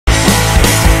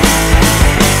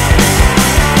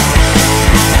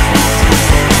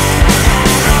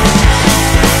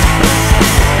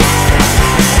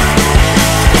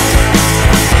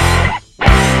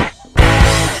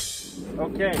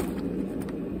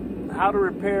how to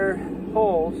repair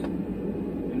holes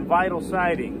in vinyl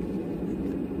siding.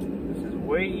 This is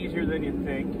way easier than you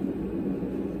think.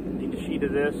 Need a sheet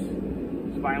of this.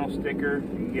 It's vinyl sticker. You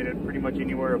can get it pretty much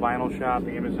anywhere, a vinyl shop,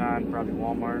 Amazon, probably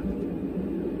Walmart.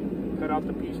 Cut out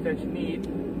the piece that you need.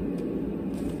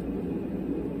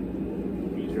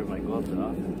 Easier if my gloves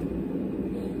off.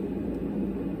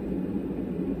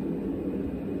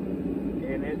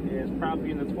 And it is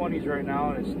probably in the 20s right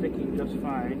now and it's sticking just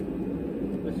fine.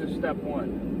 This is step one.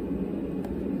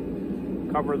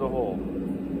 Cover the hole.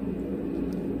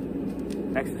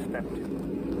 Next is step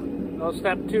two. Well,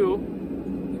 step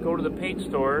two is go to the paint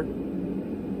store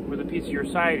with a piece of your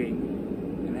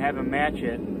siding and have them match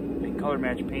it. They color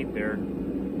match paint there.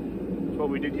 That's what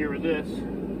we did here with this.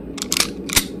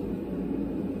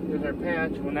 There's our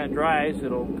patch. When that dries,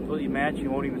 it'll completely match. You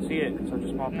won't even see it. It's such a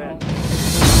small patch.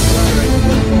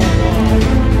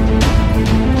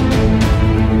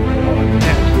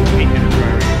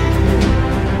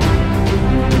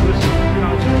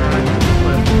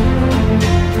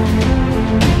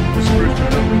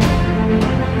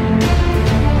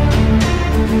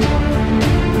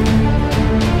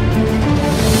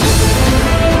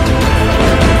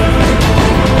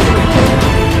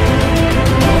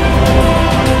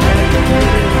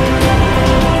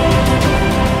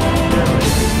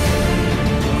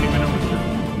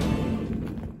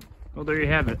 Well, there you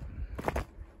have it.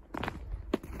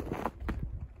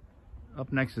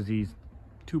 Up next is these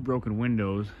two broken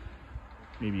windows.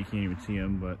 Maybe you can't even see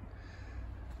them, but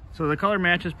so the color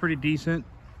match is pretty decent.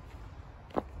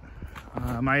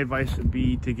 My advice would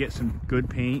be to get some good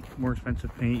paint, more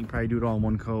expensive paint. You probably do it all in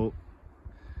one coat.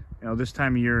 You know, this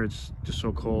time of year it's just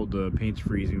so cold, the paint's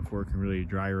freezing before it can really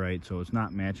dry right, so it's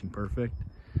not matching perfect.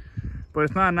 But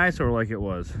it's not an eyesore like it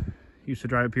was. Used to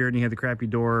drive up here and you had the crappy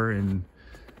door and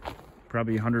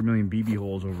probably 100 million BB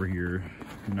holes over here,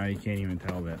 and now you can't even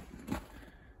tell that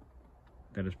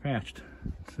it's patched.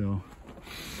 So,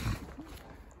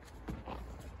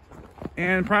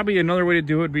 and probably another way to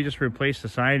do it would be just replace the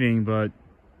siding, but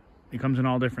it comes in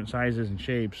all different sizes and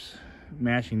shapes.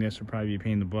 Matching this would probably be a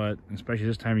pain in the butt, especially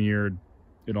this time of year.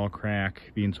 It'd all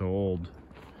crack being so old.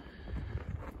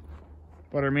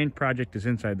 But our main project is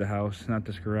inside the house, not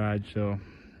this garage, so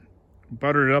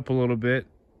butter it up a little bit,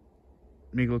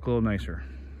 make it look a little nicer.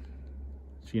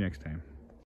 See you next time.